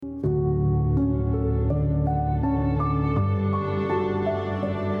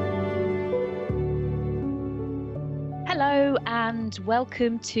and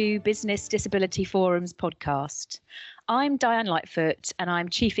welcome to Business Disability Forum's podcast. I'm Diane Lightfoot and I'm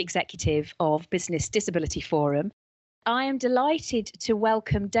Chief Executive of Business Disability Forum. I am delighted to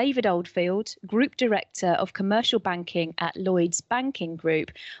welcome David Oldfield, Group Director of Commercial Banking at Lloyds Banking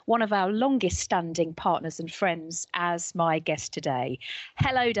Group, one of our longest standing partners and friends, as my guest today.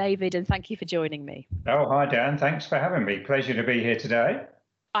 Hello, David, and thank you for joining me. Oh, hi, Dan. Thanks for having me. Pleasure to be here today.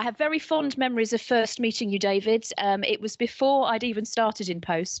 I have very fond memories of first meeting you, David. It was before I'd even started in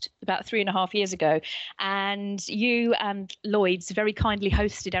post, about 3.5 years ago. And you and Lloyds very kindly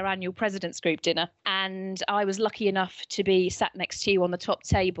hosted our annual President's Group dinner. And I was lucky enough to be sat next to you on the top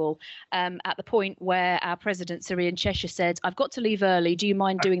table at the point where our president, Sir Ian Cheshire, said, "I've got to leave early. Do you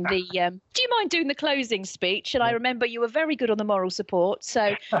mind doing the closing speech?" And I remember you were very good on the moral support.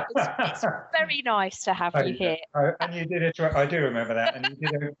 So it's very nice to have you here. And you did it. I do remember that. And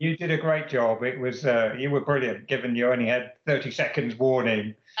you did a great job. It was you were brilliant, given you only had 30 seconds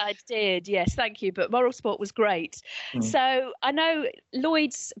warning. I did, yes, thank you. But moral support was great. So I know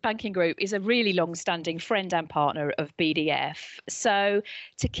Lloyds Banking Group is a really long-standing friend and partner of BDF. So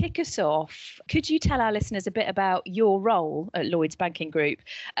to kick us off, could you tell our listeners a bit about your role at Lloyds Banking Group,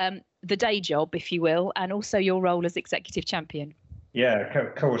 the day job, if you will, and also your role as executive champion? Yeah,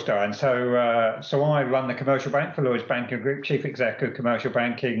 of course, Diane. So I run the commercial bank for Lloyds Banking Group, Chief Executive Commercial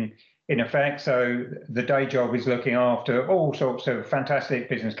Banking in effect. So the day job is looking after all sorts of fantastic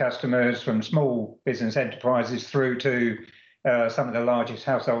business customers, from small business enterprises through to some of the largest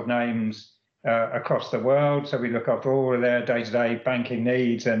household names across the world. So we look after all of their day-to-day banking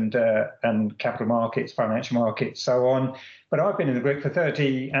needs and capital markets, financial markets, so on. But I've been in the group for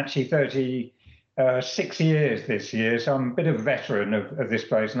 6 years this year, so I'm a bit of a veteran of this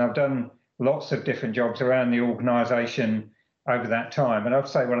place, and I've done lots of different jobs around the organisation over that time. And I'd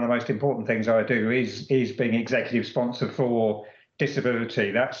say one of the most important things I do is being executive sponsor for disability.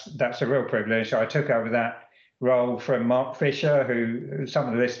 That's a real privilege. I took over that role from Mark Fisher, who some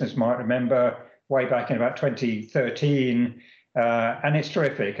of the listeners might remember way back in about 2013, and it's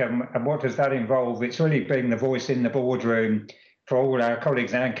terrific. And what does that involve? It's really being the voice in the boardroom for all our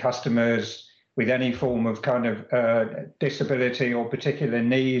colleagues and customers with any form of kind of disability or particular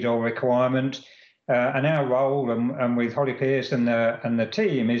need or requirement. And our role, and with Holly Pearce and the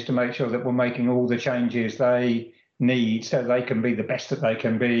team, is to make sure that we're making all the changes they need so they can be the best that they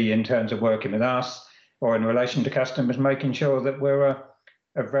can be in terms of working with us or in relation to customers, making sure that we're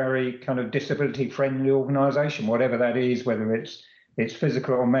a very kind of disability-friendly organisation, whatever that is, whether it's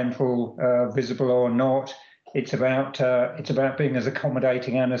physical or mental, visible or not. It's about being as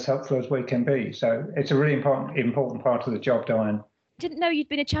accommodating and as helpful as we can be. So it's a really important part of the job, Diane. Didn't know you'd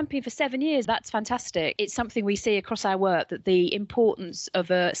been a champion for 7 years. That's fantastic. It's something we see across our work, that the importance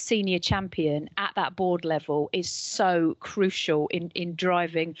of a senior champion at that board level is so crucial in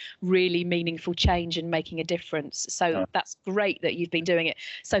driving really meaningful change and making a difference. So that's great that you've been doing it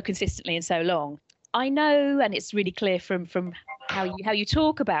so consistently and so long. I know, and it's really clear from how you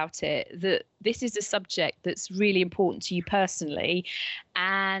talk about it, that this is a subject that's really important to you personally,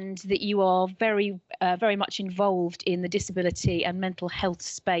 and that you are very much involved in the disability and mental health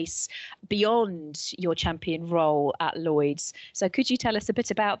space beyond your champion role at Lloyds. So could you tell us a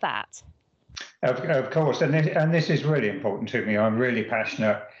bit about that? Of course, and this is really important to me. I'm really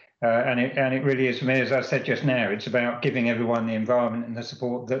passionate. And it really is for me, as I said just now, it's about giving everyone the environment and the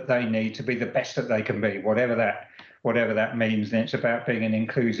support that they need to be the best that they can be, whatever that means. And it's about being an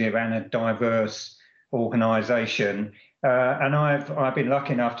inclusive and a diverse organisation. And I've been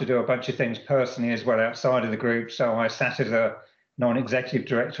lucky enough to do a bunch of things personally as well outside of the group. So I sat as a non-executive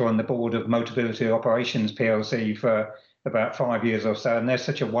director on the board of Motability Operations PLC for about 5 years or so. And they're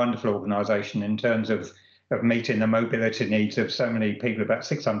such a wonderful organisation in terms of meeting the mobility needs of so many people. About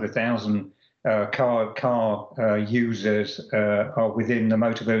 600,000 car users are within the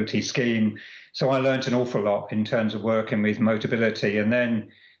Motability scheme. So I learned an awful lot in terms of working with Motability. And then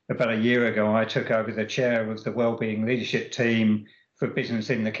about a year ago, I took over the chair of the Wellbeing Leadership Team for business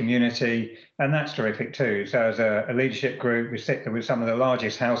in the community. And that's terrific too. So as a leadership group, we sit there with some of the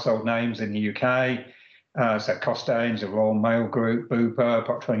largest household names in the UK. So Costains, the Royal Mail Group, Bupa,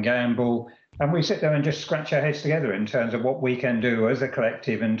 Procter & Gamble. And we sit there and just scratch our heads together in terms of what we can do as a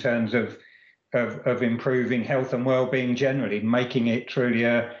collective in terms of improving health and well-being generally, making it truly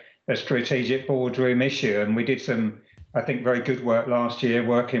a strategic boardroom issue. And we did some, I think, very good work last year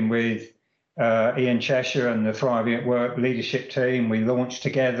working with Ian Cheshire and the Thriving at Work leadership team. We launched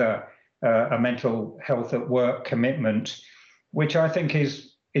together a mental health at work commitment, which I think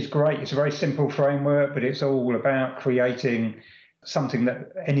is great. It's a very simple framework, but it's all about creating something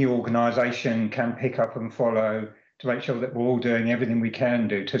that any organisation can pick up and follow to make sure that we're all doing everything we can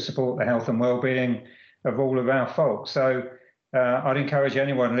do to support the health and well-being of all of our folks. So I'd encourage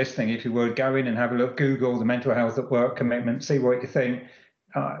anyone listening, if you would, go in and have a look, Google the mental health at work commitment, see what you think.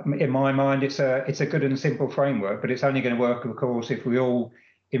 In my mind, it's a good and simple framework, but it's only going to work, of course, if we all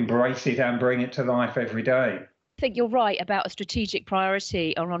embrace it and bring it to life every day. I think you're right about a strategic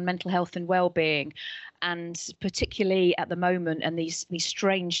priority on mental health and well-being, and particularly at the moment and these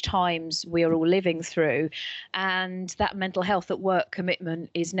strange times we are all living through. And that mental health at work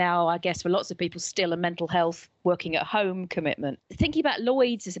commitment is now, I guess, for lots of people, still a mental health working at home commitment. Thinking about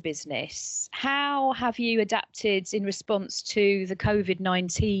Lloyds as a business, how have you adapted in response to the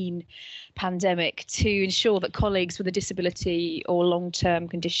COVID-19 pandemic to ensure that colleagues with a disability or long-term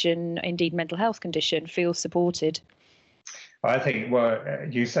condition, indeed mental health condition, feel supported? I think, well,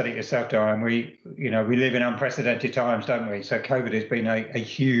 you said it yourself, Diane. We live in unprecedented times, don't we? So COVID has been a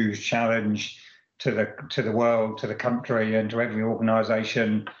huge challenge to the world, to the country, and to every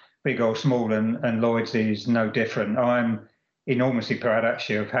organisation, big or small. And Lloyds is no different. I'm enormously proud,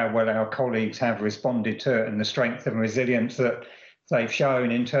 actually, of how well our colleagues have responded to it and the strength and resilience that they've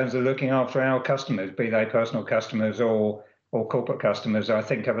shown in terms of looking after our customers, be they personal customers or corporate customers. I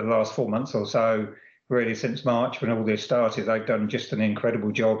think over the last 4 months or so, really since March when all this started, they've done just an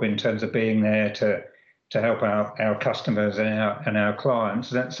incredible job in terms of being there to help our customers and our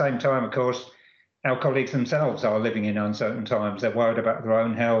clients. And at the same time, of course, our colleagues themselves are living in uncertain times. They're worried about their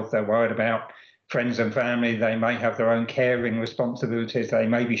own health. They're worried about friends and family. They may have their own caring responsibilities. They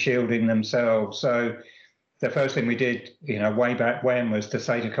may be shielding themselves. So the first thing we did, way back when, was to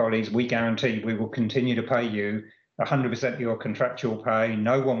say to colleagues, we guarantee we will continue to pay you 100% of your contractual pay.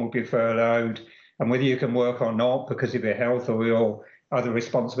 No one will be furloughed. And whether you can work or not because of your health or your other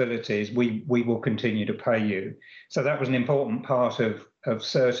responsibilities, we will continue to pay you. So that was an important part of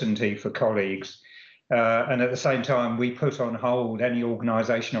certainty for colleagues. And at the same time, we put on hold any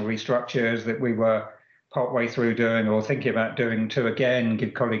organisational restructures that we were partway through doing or thinking about doing to, again,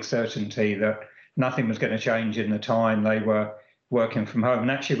 give colleagues certainty that nothing was going to change in the time they were working from home. And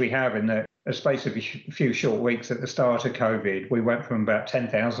actually, we have, in the space of a few short weeks at the start of COVID, we went from about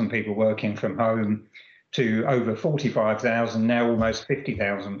 10,000 people working from home to over 45,000, now almost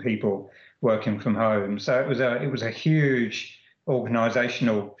 50,000 people working from home. So it was a huge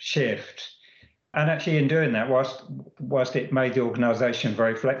organisational shift. And actually, in doing that, whilst it made the organisation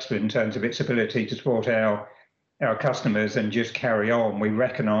very flexible in terms of its ability to support our customers and just carry on, we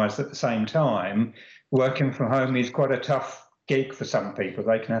recognised at the same time working from home is quite a tough gig for some people.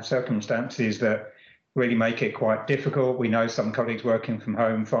 They can have circumstances that really make it quite difficult. We know some colleagues working from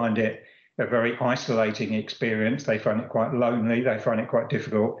home find it a very isolating experience. They find it quite lonely. They find it quite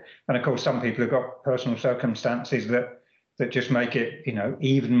difficult. And of course, some people have got personal circumstances that just make it,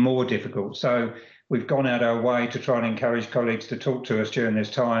 even more difficult. So we've gone out our way to try and encourage colleagues to talk to us during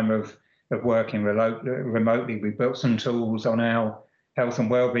this time of working remotely. We built some tools on our health and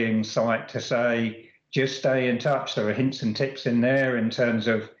wellbeing site to say, just stay in touch. There are hints and tips in there in terms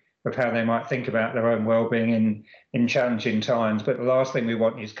of how they might think about their own well-being in challenging times. But the last thing we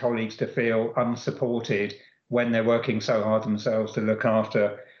want is colleagues to feel unsupported when they're working so hard themselves to look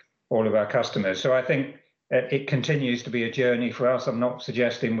after all of our customers. So I think it continues to be a journey for us. I'm not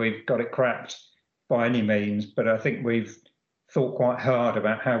suggesting we've got it cracked by any means, but I think we've thought quite hard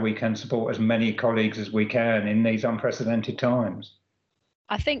about how we can support as many colleagues as we can in these unprecedented times.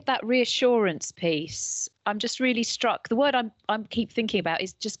 I think that reassurance piece, I'm just really struck. The word I'm keep thinking about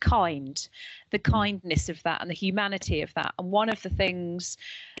is just kind, the kindness of that and the humanity of that. And one of the things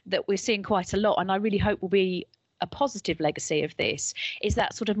that we're seeing quite a lot, and I really hope will be a positive legacy of this, is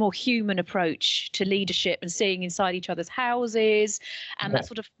that sort of more human approach to leadership and seeing inside each other's houses, and that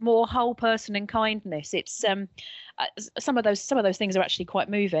sort of more whole person and kindness. It's some of those things are actually quite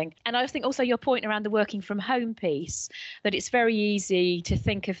moving. And I think also your point around the working from home piece, that it's very easy to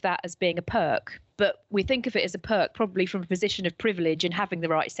think of that as being a perk. But we think of it as a perk probably from a position of privilege and having the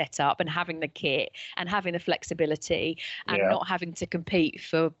right setup and having the kit and having the flexibility and not having to compete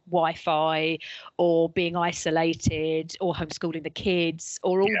for Wi-Fi or being isolated or homeschooling the kids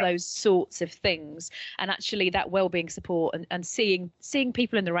or all those sorts of things. And actually that wellbeing support and seeing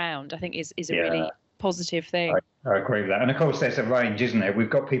people in the round, I think is a really positive thing. I agree with that. And of course, there's a range, isn't there? We've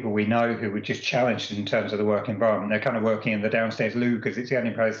got people we know who were just challenged in terms of the work environment. They're kind of working in the downstairs loo because it's the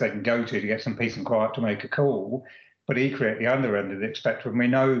only place they can go to get some peace and quiet to make a call. But equally, at the other end of the spectrum, we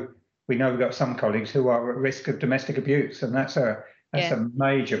know we've got some colleagues who are at risk of domestic abuse, and that's a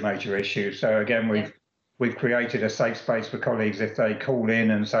major issue. So again, we've created a safe space for colleagues. If they call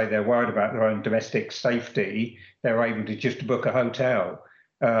in and say they're worried about their own domestic safety, they're able to just book a hotel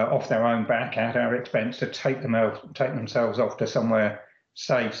off their own back at our expense to take themselves off to somewhere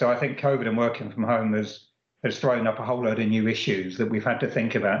safe. So I think COVID and working from home has thrown up a whole load of new issues that we've had to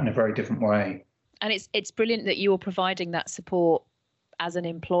think about in a very different way. And it's brilliant that you're providing that support as an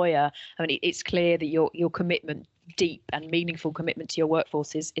employer. I mean, it's clear that your commitment, deep and meaningful commitment to your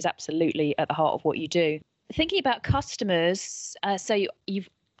workforce is absolutely at the heart of what you do. Thinking about customers, so you've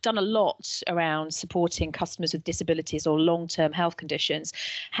done a lot around supporting customers with disabilities or long-term health conditions.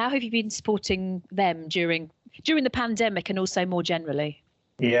 How have you been supporting them during the pandemic and also more generally?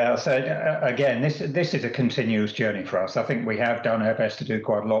 Yeah, so again, this is a continuous journey for us. I think we have done our best to do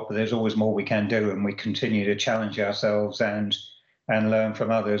quite a lot, but there's always more we can do, and we continue to challenge ourselves and learn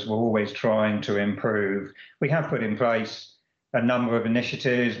from others. We're always trying to improve. We have put in place a number of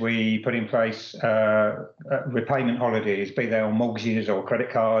initiatives. We put in place repayment holidays, be they on mortgages or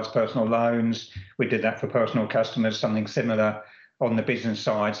credit cards, personal loans. We did that for personal customers, something similar on the business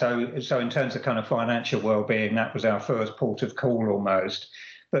side. So in terms of kind of financial well-being, that was our first port of call almost.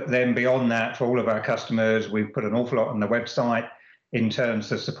 But then beyond that, for all of our customers, we've put an awful lot on the website in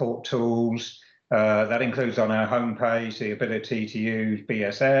terms of support tools. That includes on our homepage the ability to use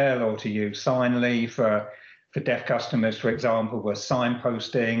BSL or to use Signly for deaf customers, for example. We're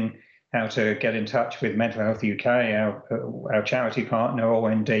signposting how to get in touch with Mental Health UK, our charity partner,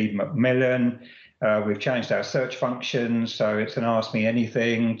 or indeed Macmillan. We've changed our search functions, so it's an Ask Me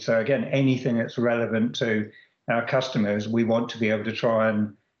Anything. So again, anything that's relevant to our customers, we want to be able to try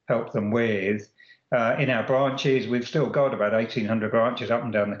and help them with. In our branches, we've still got about 1,800 branches up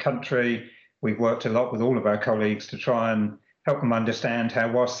and down the country. We've worked a lot with all of our colleagues to try and help them understand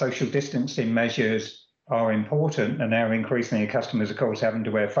how, whilst social distancing measures are important, and now increasingly customers, of course, having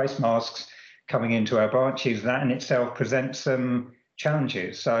to wear face masks coming into our branches, that in itself presents some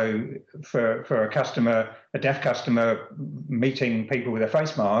challenges. So for a deaf customer, meeting people with a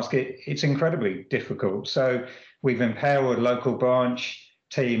face mask, it's incredibly difficult. So we've empowered local branch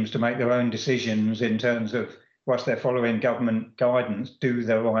teams to make their own decisions in terms of, whilst they're following government guidance, do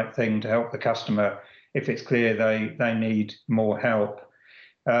the right thing to help the customer if it's clear they need more help.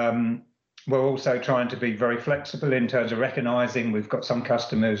 We're also trying to be very flexible in terms of recognising we've got some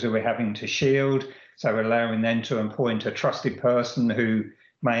customers who we're having to shield, so we're allowing them to appoint a trusted person who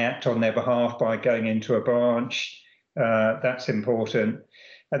may act on their behalf by going into a branch. That's important.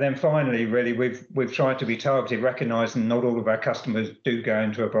 And then finally, really, we've tried to be targeted, recognising not all of our customers do go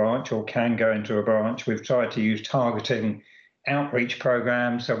into a branch or can go into a branch. We've tried to use targeting outreach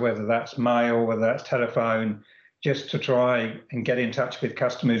programs, so whether that's mail, whether that's telephone, just to try and get in touch with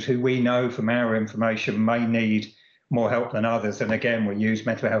customers who we know from our information may need more help than others. And again, we use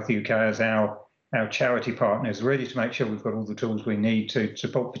Mental Health UK as our charity partners, really to make sure we've got all the tools we need to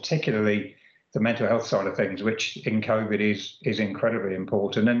support, particularly the mental health side of things, which in COVID is incredibly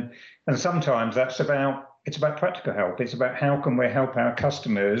important. And sometimes it's about practical help. It's about how can we help our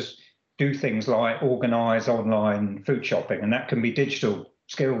customers do things like organise online food shopping, and that can be digital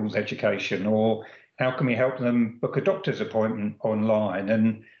skills education, or how can we help them book a doctor's appointment online?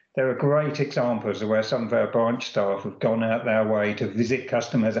 And there are great examples of where some of our branch staff have gone out their way to visit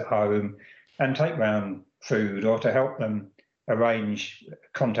customers at home and take round food, or to help them arrange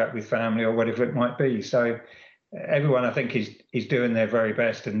contact with family or whatever it might be. So everyone, I think, is doing their very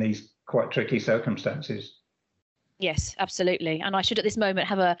best in these quite tricky circumstances. Yes, absolutely. And I should at this moment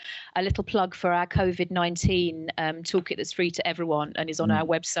have a little plug for our COVID-19 toolkit that's free to everyone and is on our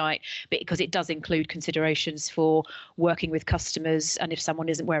website, because it does include considerations for working with customers. And if someone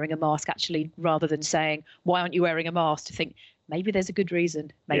isn't wearing a mask, actually, rather than saying, why aren't you wearing a mask, to think, maybe there's a good reason,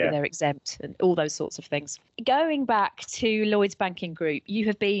 maybe they're exempt, and all those sorts of things. Going back to Lloyds Banking Group, you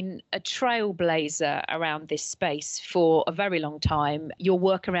have been a trailblazer around this space for a very long time. Your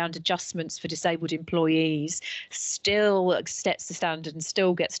work around adjustments for disabled employees still sets the standard and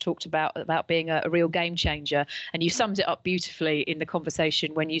still gets talked about being a real game changer. And you summed it up beautifully in the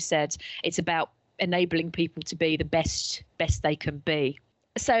conversation when you said it's about enabling people to be the best they can be.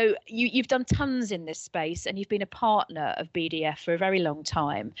 So you've done tons in this space, and you've been a partner of BDF for a very long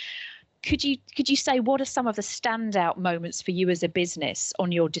time. Could you say what are some of the standout moments for you as a business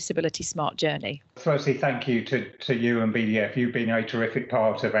on your Disability Smart journey? Firstly, thank you to you and BDF. You've been a terrific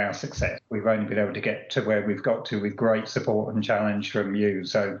part of our success. We've only been able to get to where we've got to with great support and challenge from you.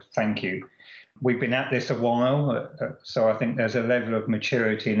 So thank you. We've been at this a while, so I think there's a level of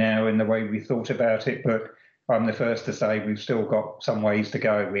maturity now in the way we thought about it, but I'm the first to say we've still got some ways to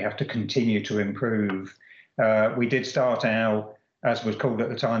go. We have to continue to improve. We did start our, as was called at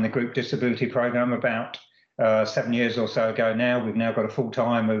the time, the Group Disability Programme about 7 years or so ago now. We've now got a full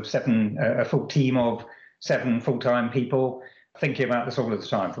team of 7 full-time people. thinking about this all of the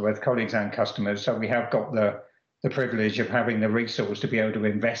time for both colleagues and customers. So we have got the privilege of having the resource to be able to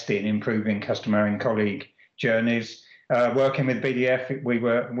invest in improving customer and colleague journeys. Working with BDF, we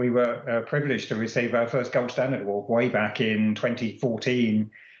were privileged to receive our first Gold Standard Award way back in 2014.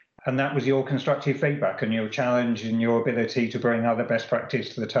 And that was your constructive feedback and your challenge and your ability to bring other best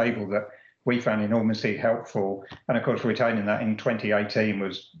practice to the table that we found enormously helpful. And of course, retaining that in 2018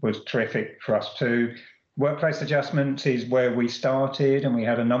 was terrific for us too. Workplace adjustments is where we started, and we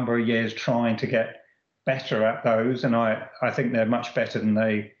had a number of years trying to get better at those. And I think they're much better than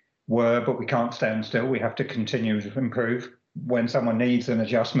they were, but we can't stand still. We have to continue to improve. When someone needs an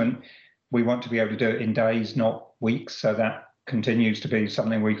adjustment, we want to be able to do it in days, not weeks. So that continues to be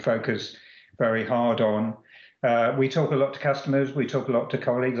something we focus very hard on. We talk a lot to customers. We talk a lot to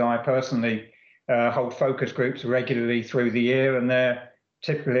colleagues. I personally hold focus groups regularly through the year, and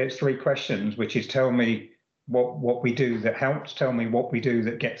typically it's 3 questions, which is tell me what we do that helps, tell me what we do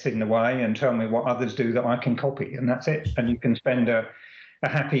that gets in the way, and tell me what others do that I can copy. And that's it. And you can spend a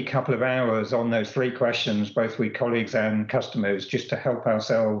happy couple of hours on those 3 questions, both with colleagues and customers, just to help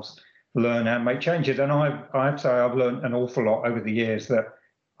ourselves learn and make changes. And I'd say I've learned an awful lot over the years that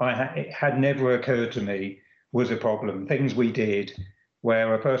it had never occurred to me was a problem. Things we did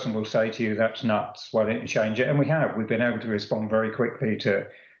where a person will say to you, that's nuts, why don't you change it? And we've been able to respond very quickly to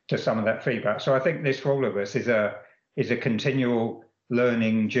some of that feedback. So I think this for all of us is a continual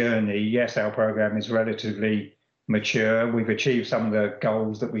learning journey. Yes, our program is relatively mature. We've achieved some of the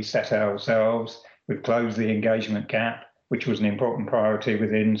goals that we set ourselves. We've closed the engagement gap, which was an important priority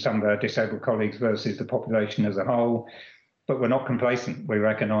within some of our disabled colleagues versus the population as a whole. But we're not complacent. We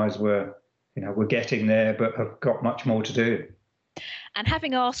recognise we're getting there, but have got much more to do. And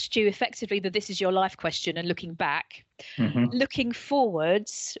having asked you effectively that this is your life question and looking back, looking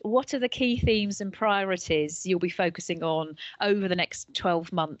forwards, what are the key themes and priorities you'll be focusing on over the next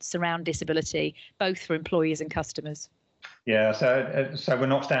 12 months around disability, both for employees and customers? Yeah, so we're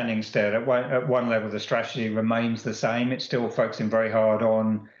not standing still. At one level, the strategy remains the same. It's still focusing very hard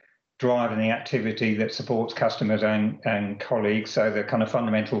on driving the activity that supports customers and colleagues. So the kind of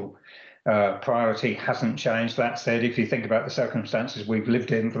fundamental priority hasn't changed. That said, if you think about the circumstances we've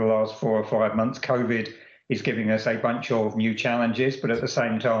lived in for the last 4 or 5 months, COVID is giving us a bunch of new challenges, but at the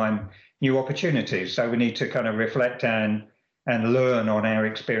same time, new opportunities. So we need to kind of reflect and learn on our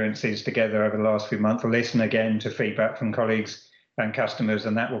experiences together over the last few months, listen again to feedback from colleagues and customers,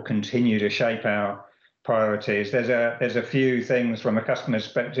 and that will continue to shape our priorities. There's a few things from a customer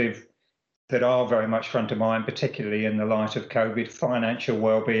perspective that are very much front of mind, particularly in the light of COVID. Financial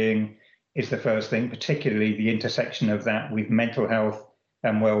well-being is the first thing, particularly the intersection of that with mental health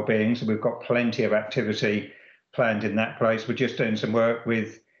and well-being. So we've got plenty of activity planned in that place. We're just doing some work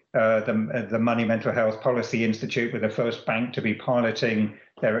with the Money Mental Health Policy Institute, with the first bank to be piloting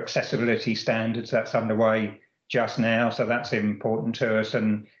their accessibility standards. That's underway just now, so that's important to us.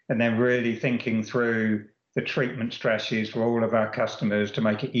 And then really thinking through the treatment strategies for all of our customers to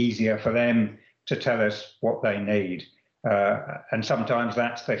make it easier for them to tell us what they need. And sometimes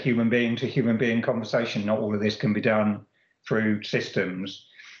that's the human being to human being conversation. Not all of this can be done through systems.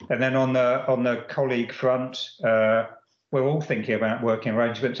 And then on the colleague front, we're all thinking about working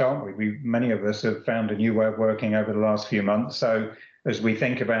arrangements, aren't we? Many of us have found a new way of working over the last few months. So as we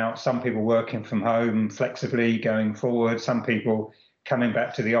think about some people working from home flexibly going forward, some people coming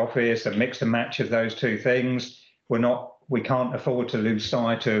back to the office, a mix and match of those two things, we can't afford to lose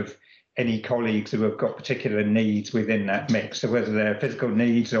sight of any colleagues who have got particular needs within that mix. So whether they're physical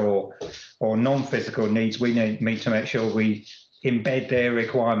needs or non-physical needs, we need to make sure we embed their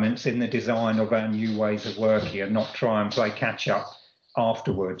requirements in the design of our new ways of working and not try and play catch up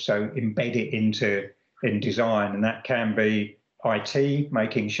afterwards. So embed it in design, and that can be IT,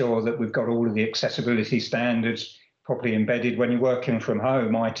 making sure that we've got all of the accessibility standards properly embedded. When you're working from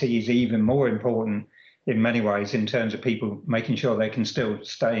home, IT is even more important in many ways in terms of people making sure they can still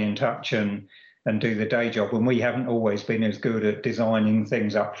stay in touch and do the day job. And we haven't always been as good at designing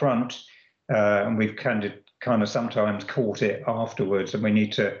things up front, and we've kind of sometimes caught it afterwards, and we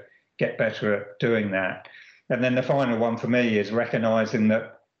need to get better at doing that. And then the final one for me is recognizing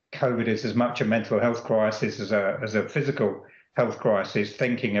that COVID is as much a mental health crisis as a physical health crisis,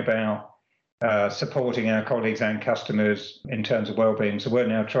 thinking about supporting our colleagues and customers in terms of wellbeing. So we're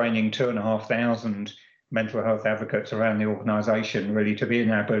now training 2,500 mental health advocates around the organisation, really, to be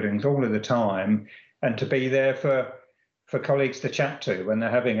in our buildings all of the time and to be there for colleagues to chat to when they're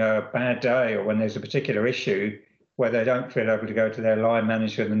having a bad day or when there's a particular issue where they don't feel able to go to their line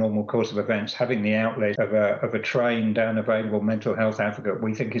manager in the normal course of events. Having the outlet of a trained and available mental health advocate,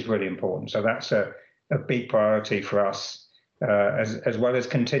 we think is really important. So that's a big priority for us as well as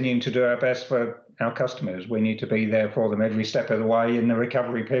continuing to do our best for our customers. We need to be there for them every step of the way in the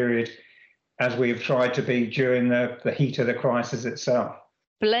recovery period, as we have tried to be during the heat of the crisis itself.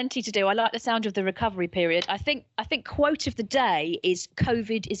 Plenty to do. I like the sound of the recovery period. I think quote of the day is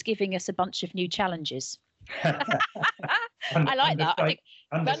COVID is giving us a bunch of new challenges. I like that. I think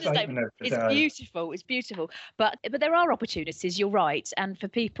understatement is beautiful. It's beautiful. But there are opportunities, you're right. And for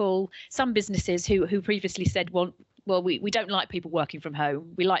people, some businesses who previously said, well, we don't like people working from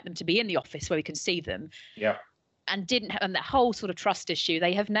home. We like them to be in the office where we can see them. Yeah. And that whole sort of trust issue,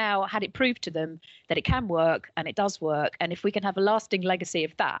 they have now had it proved to them that it can work and it does work. And if we can have a lasting legacy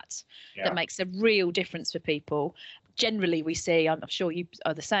of that, that makes a real difference for people. Generally, we see, I'm sure you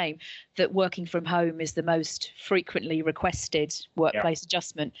are the same, that working from home is the most frequently requested workplace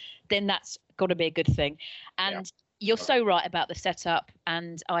adjustment. Then that's got to be a good thing. And you're so right about the setup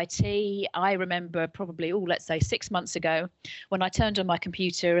and IT. I remember probably, let's say 6 months ago, when I turned on my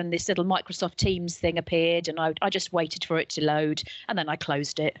computer and this little Microsoft Teams thing appeared, and I just waited for it to load, and then I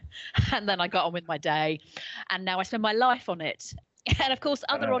closed it, and then I got on with my day, and now I spend my life on it. And of course,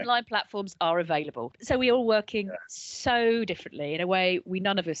 other online platforms are available. So we're all working so differently in a way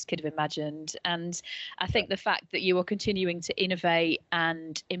none of us could have imagined. And I think the fact that you are continuing to innovate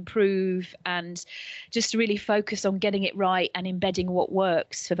and improve and just really focus on getting it right and embedding what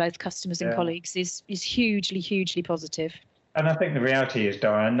works for both customers and colleagues is hugely, hugely positive. And I think the reality is,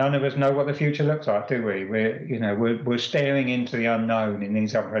 Diane, none of us know what the future looks like, do we? We're staring into the unknown in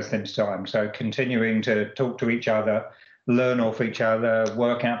these unprecedented times. So continuing to talk to each other, learn off each other,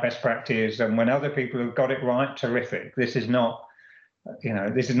 work out best practice, and when other people have got it right, terrific. This is not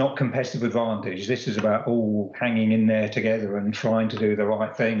competitive advantage. This is about all hanging in there together and trying to do the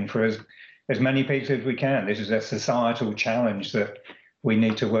right thing for as many people as we can. This is a societal challenge that we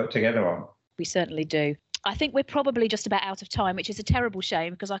need to work together on. We certainly do. I think we're probably just about out of time, which is a terrible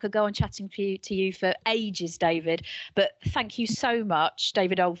shame because I could go on chatting to you for ages, David. But thank you so much,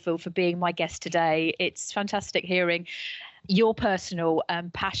 David Oldfield, for being my guest today. It's fantastic hearing your personal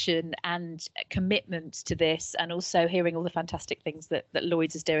passion and commitment to this, and also hearing all the fantastic things that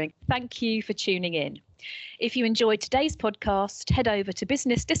Lloyds is doing. Thank you for tuning in. If you enjoyed today's podcast, head over to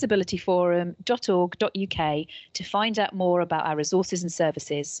businessdisabilityforum.org.uk to find out more about our resources and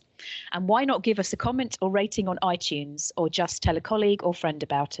services. And why not give us a comment or rating on iTunes, or just tell a colleague or friend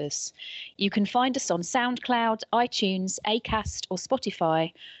about us. You can find us on SoundCloud, iTunes, Acast or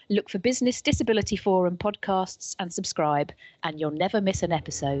Spotify. Look for Business Disability Forum podcasts and subscribe, and you'll never miss an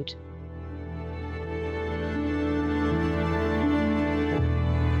episode.